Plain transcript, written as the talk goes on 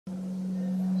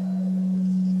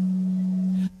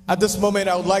At this moment,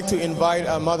 I would like to invite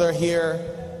our mother here,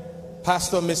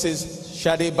 Pastor Mrs.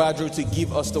 Shade Badru, to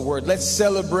give us the word. Let's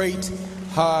celebrate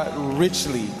her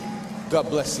richly. God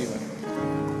bless you.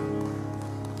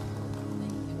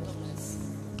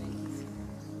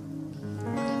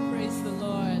 Praise the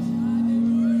Lord.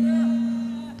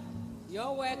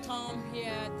 You're welcome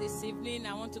here this evening.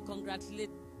 I want to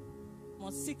congratulate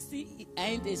 60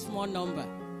 ain't a small number.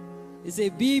 It's a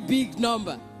big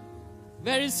number.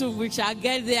 Very soon we shall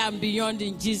get there and beyond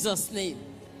in Jesus' name.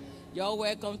 You're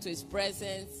welcome to his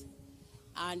presence.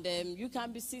 And you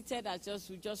can be seated as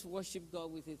we just worship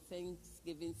God with a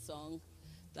thanksgiving song.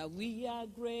 That we are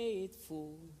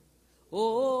grateful,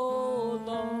 oh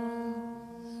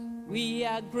Lord. We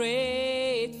are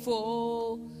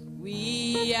grateful.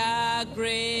 We are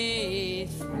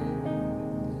grateful,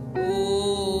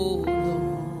 oh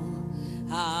Lord.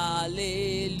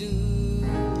 Hallelujah.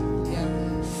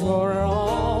 For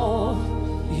all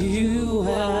you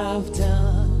have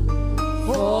done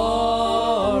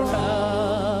for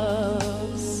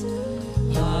us.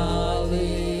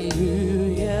 Hallelujah.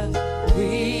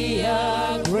 We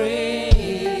are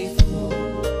grateful.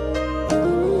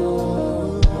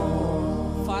 Oh,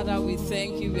 Father, we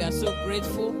thank you. We are so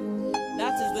grateful.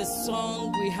 That is the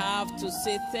song we have to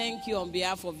say thank you on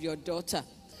behalf of your daughter.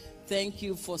 Thank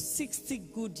you for 60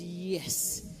 good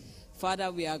years.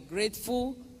 Father, we are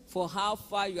grateful for how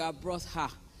far you have brought her.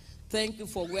 Thank you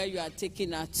for where you are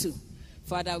taking her to.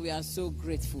 Father, we are so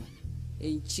grateful.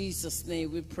 In Jesus'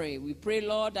 name we pray. We pray,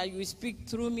 Lord, that you speak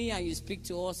through me and you speak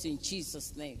to us in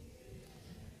Jesus' name.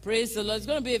 Praise the Lord. It's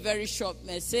going to be a very short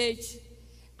message.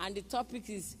 And the topic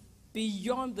is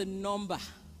beyond the number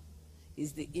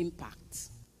is the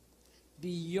impact.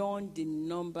 Beyond the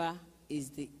number is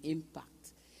the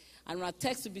impact. And our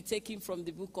text will be taken from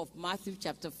the book of Matthew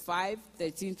chapter 5,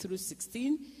 13 through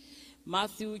 16.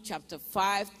 Matthew chapter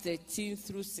 5, 13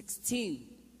 through 16.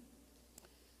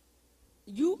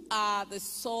 You are the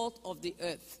salt of the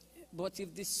earth. But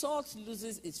if the salt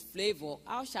loses its flavor,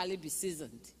 how shall it be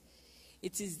seasoned?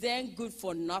 It is then good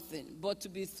for nothing, but to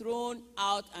be thrown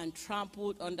out and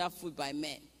trampled underfoot by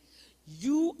men.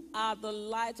 You are the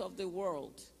light of the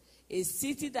world. A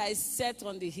city that is set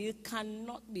on the hill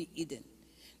cannot be hidden.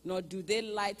 Nor do they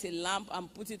light a lamp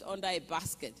and put it under a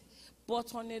basket,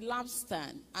 but on a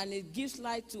lampstand, and it gives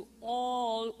light to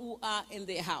all who are in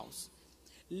the house.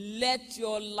 Let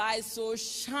your light so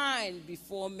shine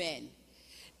before men,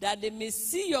 that they may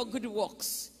see your good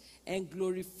works and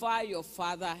glorify your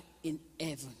Father in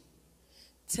heaven.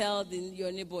 Tell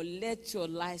your neighbor, let your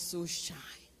light so shine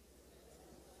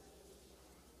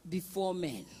before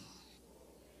men,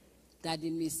 that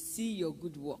they may see your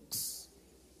good works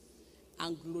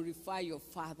and glorify your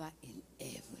Father in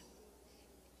heaven.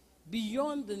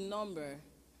 Beyond the number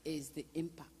is the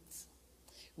impact.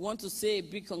 We want to say a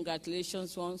big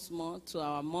congratulations once more to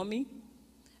our mommy,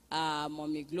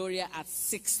 Mommy Gloria at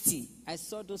 60. I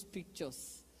saw those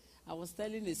pictures. I was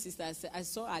telling the sister, I said, I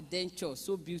saw her denture,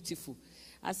 so beautiful.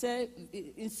 I said,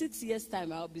 in 6 years'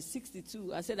 time, I'll be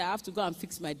 62. I said, I have to go and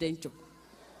fix my denture.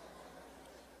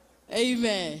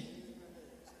 Amen.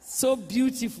 So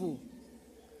beautiful.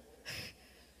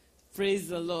 Praise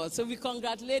the Lord. So we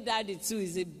congratulate Daddy too.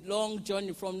 It's a long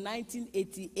journey from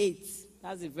 1988.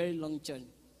 That's a very long journey.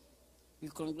 We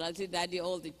congratulate Daddy,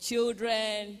 all the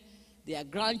children, their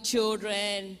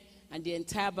grandchildren, and the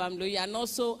entire Bamiloye. And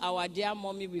also our dear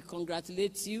mommy, we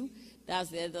congratulate you. That's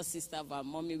the elder sister of our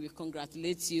mommy. We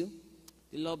congratulate you.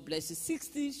 The Lord bless you.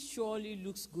 60 surely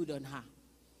looks good on her,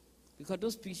 because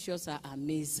those pictures are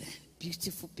amazing.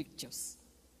 Beautiful pictures.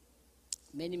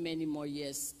 Many more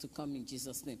years to come in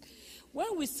Jesus' name.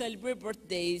 When we celebrate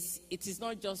birthdays, it is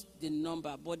not just the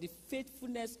number, but the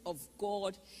faithfulness of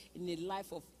God in a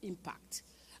life of impact.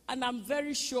 And I'm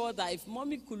very sure that if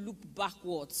mommy could look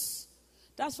backwards,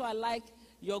 that's why I like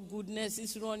your goodness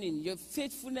is running. Your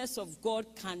faithfulness of God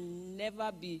can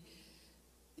never be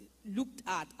looked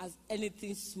at as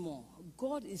anything small.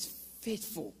 God is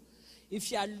faithful. If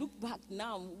you look back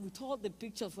now with all the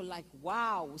pictures, we're like,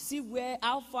 wow, see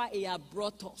how far he has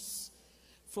brought us.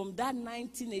 From that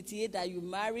 1988 that you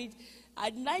married.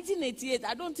 At 1988,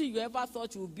 I don't think you ever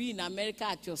thought you would be in America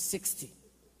at your 60.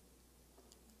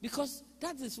 Because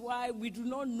that is why we do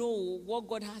not know what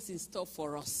God has in store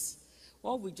for us.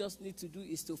 What we just need to do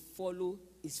is to follow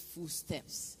his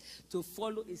footsteps, to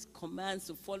follow his commands,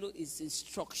 to follow his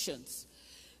instructions.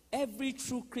 Every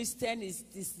true Christian is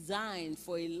designed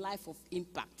for a life of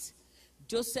impact.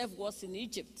 Joseph was in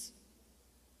Egypt.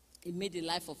 He made a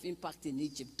life of impact in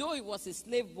Egypt. Though he was a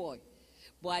slave boy,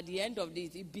 but at the end of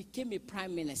it, he became a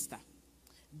prime minister.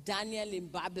 Daniel in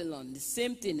Babylon, the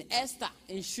same thing. Esther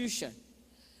in Shushan.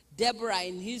 Deborah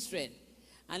in Israel.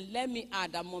 And let me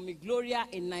add that Mommy Gloria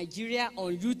in Nigeria,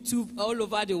 on YouTube, all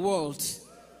over the world.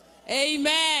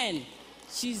 Amen.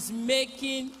 She's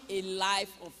making a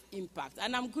life of impact.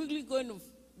 And I'm quickly going to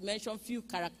mention a few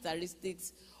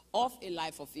characteristics of a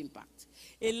life of impact.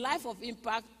 A life of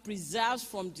impact preserves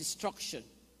from destruction,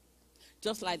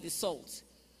 just like the salt.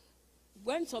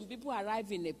 When some people arrive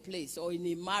in a place or in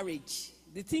a marriage,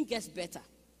 the thing gets better.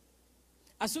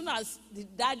 As soon as the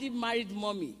daddy married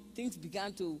mommy, things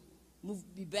began to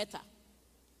be better.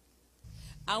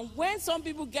 And when some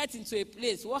people get into a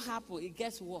place, what happens? It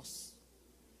gets worse.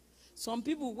 Some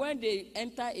people, when they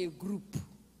enter a group,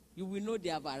 you will know they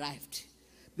have arrived,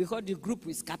 because the group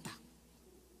will scatter.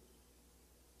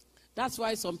 That's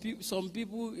why some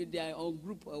people they are on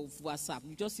group of WhatsApp.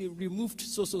 You just see removed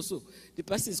so. The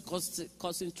person is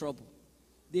causing trouble.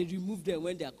 They remove them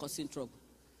when they are causing trouble.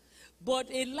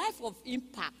 But a life of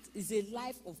impact is a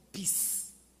life of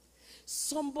peace.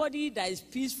 Somebody that is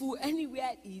peaceful,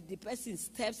 anywhere the person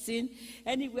steps in,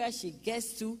 anywhere she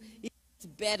gets to, it's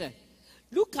better.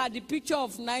 Look at the picture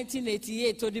of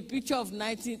 1988 or the picture of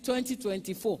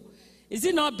 2024. Is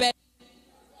it not better?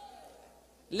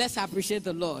 Let's appreciate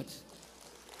the Lord.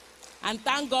 And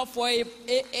thank God for a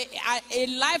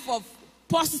life of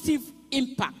positive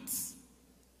impact.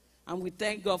 And we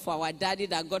thank God for our daddy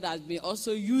that God has been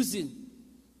also using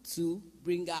to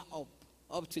bring her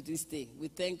up to this day. We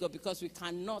thank God, because we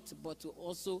cannot but to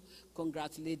also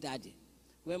congratulate daddy.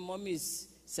 When mommy is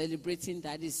celebrating,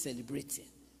 daddy is celebrating.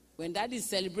 When daddy is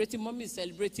celebrating, mommy is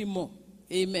celebrating more.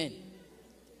 Amen.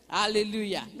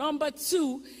 Hallelujah. Number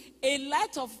 2, a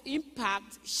light of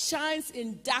impact shines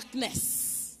in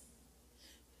darkness.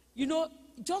 You know,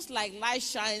 just like light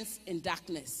shines in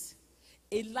darkness,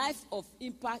 a life of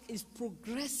impact is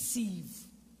progressive.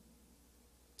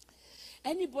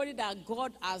 Anybody that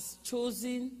God has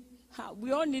chosen,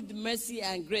 we all need mercy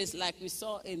and grace, like we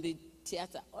saw in the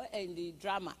theater or in the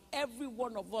drama. Every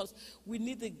one of us, we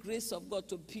need the grace of God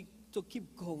to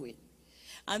keep going.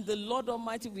 And the Lord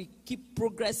Almighty will keep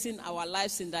progressing our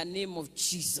lives in the name of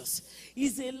Jesus.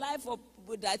 It's a life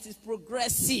that is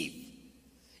progressive.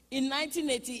 In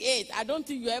 1988, I don't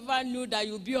think you ever knew that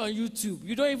you'd be on YouTube.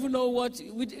 You don't even know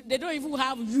they don't even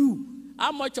have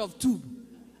how much of tube.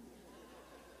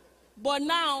 But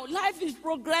now, life is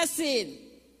progressing.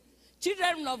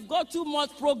 Children of God too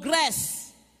must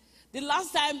progress. The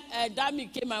last time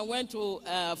Dami came and went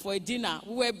for a dinner,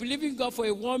 we were believing God for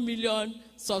a 1 million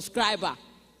subscriber.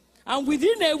 And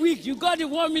within a week, you got the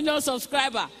 1 million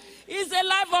subscriber. It's a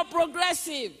life of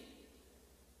progressive.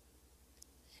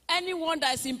 Anyone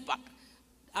that's impact.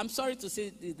 I'm sorry to say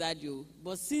that,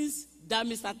 but since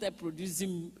Dami started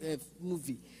producing a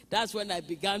movie, that's when I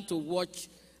began to watch.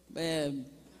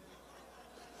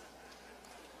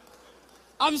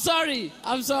 I'm sorry,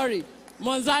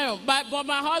 Mount Zion. But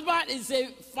my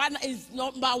husband is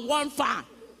number 1 fan.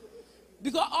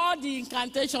 Because all the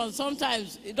incantations,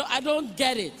 sometimes I don't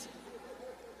get it.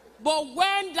 But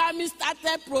when Dami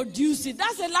started producing,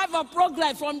 that's a life of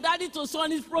progress from daddy to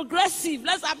son. It's progressive.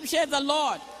 Let's appreciate the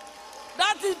Lord.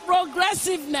 That is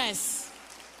progressiveness.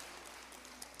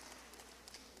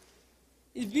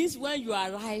 It means when you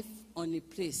arrive on a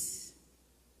place,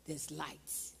 there's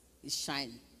light. It's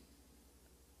shining.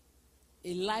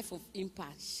 A life of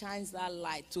impact shines that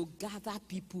light to gather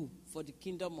people for the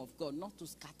kingdom of God, not to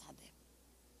scatter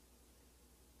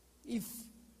them.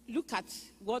 Look at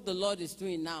what the Lord is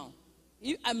doing now.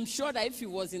 I'm sure that if he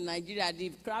was in Nigeria, the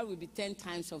crowd would be 10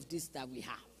 times of this that we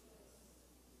have.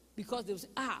 Because they will say,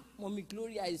 Mommy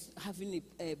Gloria is having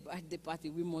a birthday party,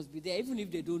 we must be there. Even if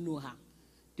they don't know her,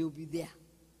 they will be there.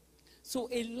 So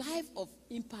a life of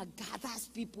impact gathers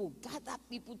people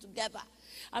together.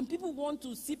 And people want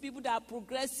to see people that are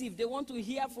progressive. They want to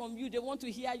hear from you. They want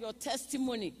to hear your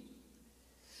testimony.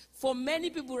 For many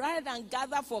people, rather than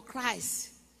gather for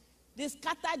Christ, they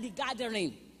scatter the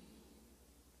gathering.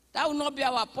 That will not be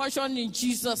our portion in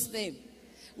Jesus' name.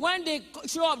 When they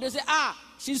show up, they say,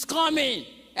 she's coming.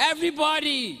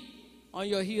 Everybody on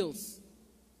your heels.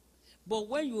 But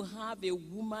when you have a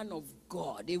woman of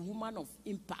God, a woman of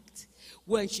impact,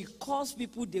 when she calls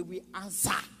people, they will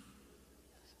answer.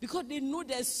 Because they know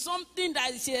there's something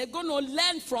that they're going to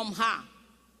learn from her.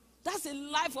 That's a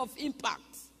life of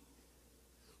impact.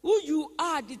 Who you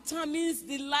are determines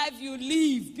the life you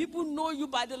live. People know you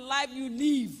by the life you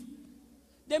live.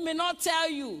 They may not tell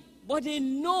you, but they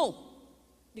know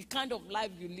the kind of life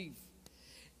you live.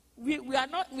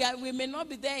 We may not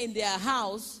be there in their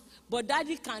house, but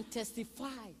daddy can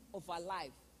testify of her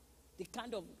life, the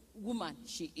kind of woman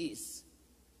she is.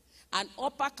 An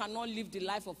Oprah cannot live the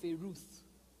life of a Ruth.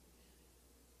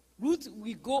 Ruth,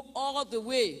 we go all the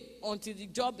way until the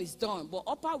job is done. But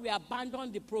Upper, we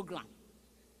abandon the program.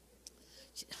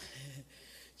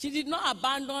 She did not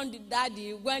abandon the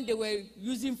daddy when they were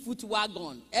using foot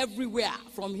wagon everywhere,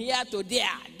 from here to there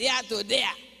to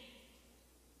there.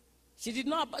 She did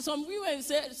not. Some women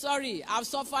say, sorry, I've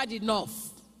suffered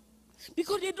enough.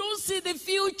 Because they don't see the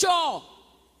future.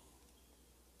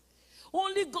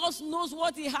 Only God knows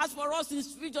what he has for us in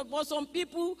his future. But some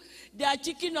people, they are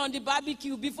chicken on the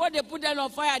barbecue. Before they put them on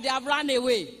fire, they have run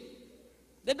away.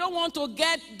 They don't want to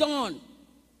get done.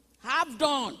 Have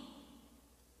done.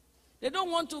 They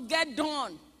don't want to get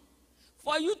done.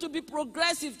 For you to be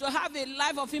progressive, to have a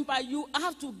life of impact, you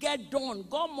have to get done.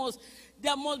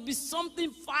 There must be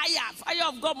something, fire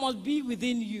of God must be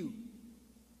within you.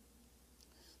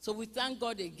 So we thank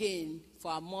God again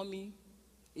for our mommy.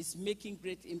 Is making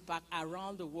great impact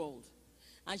around the world.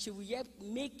 And she will yet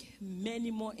make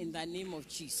many more in the name of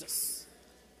Jesus.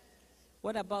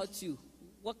 What about you?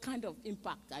 What kind of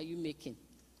impact are you making?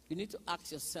 You need to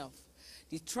ask yourself.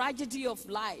 The tragedy of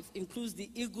life includes the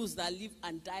eagles that live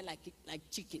and die like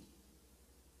chicken.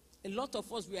 A lot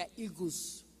of us, we are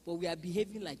eagles, but we are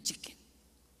behaving like chicken.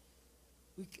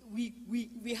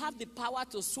 We have the power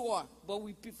to soar, but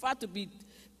we prefer to be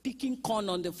picking corn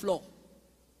on the floor.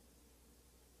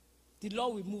 The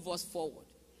Lord will move us forward.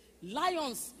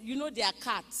 Lions, you know, they are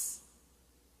cats,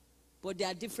 but they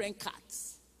are different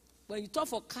cats. When you talk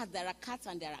for cats, there are cats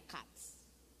and there are cats.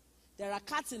 There are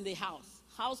cats in the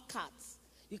house cats.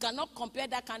 You cannot compare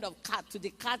that kind of cat to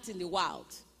the cat in the wild.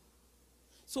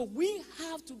 So we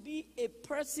have to be a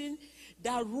person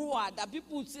that roar, that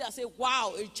people would see and say,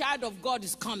 wow, a child of God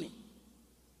is coming.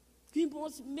 We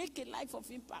must make a life of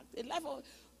impact, a life of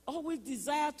always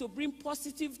desire to bring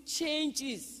positive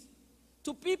changes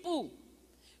to people.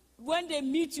 When they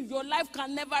meet you, your life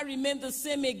can never remain the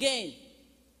same again.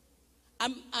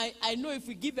 I know if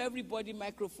we give everybody a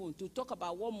microphone to talk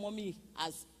about what mommy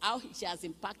has, how she has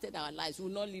impacted our lives, we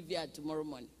will not leave here tomorrow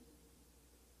morning.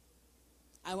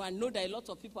 And I know that a lot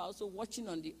of people are also watching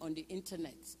on the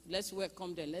internet. Let's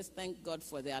welcome them. Let's thank God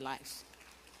for their lives.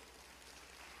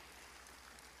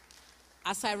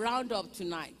 As I round up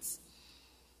tonight,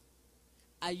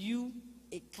 are you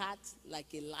a cat like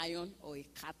a lion or a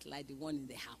cat like the one in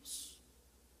the house?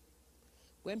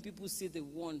 When people see the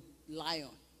one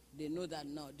lion, they know that,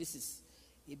 no, this is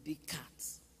a big cat.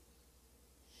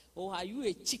 Or are you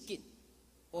a chicken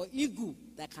or eagle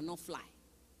that cannot fly?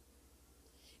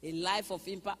 A life of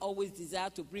impact always desire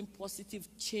to bring positive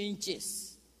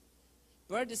changes.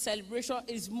 Birthday celebration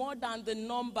is more than the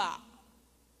number,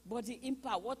 but the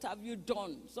impact. What have you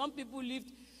done? Some people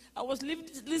lived. I was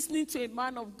listening to a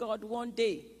man of God one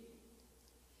day,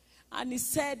 and he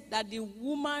said that the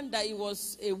woman, that he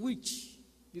was a witch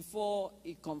before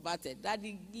he converted, that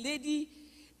the lady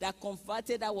that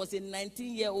converted, that was a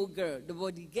 19-year-old girl,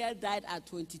 but the girl died at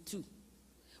 22.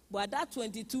 But at that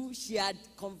 22, she had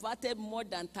converted more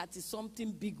than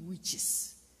 30-something big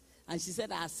witches. And she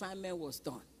said her assignment was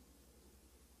done.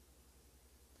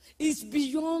 It's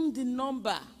beyond the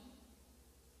number.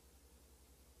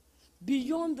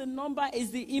 Beyond the number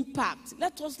is the impact.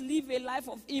 Let us live a life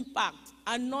of impact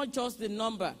and not just the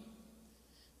number.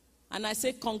 And I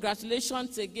say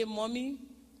congratulations again, Mommy.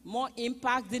 More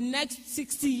impact. The next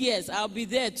 60 years, I'll be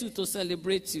there too to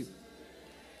celebrate you.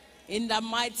 In the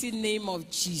mighty name of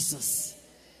Jesus.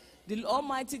 The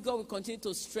Almighty God will continue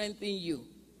to strengthen you.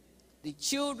 The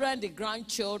children, the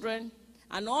grandchildren,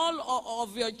 and all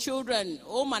of your children,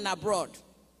 home and abroad,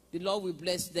 the Lord will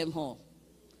bless them all.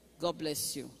 God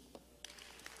bless you.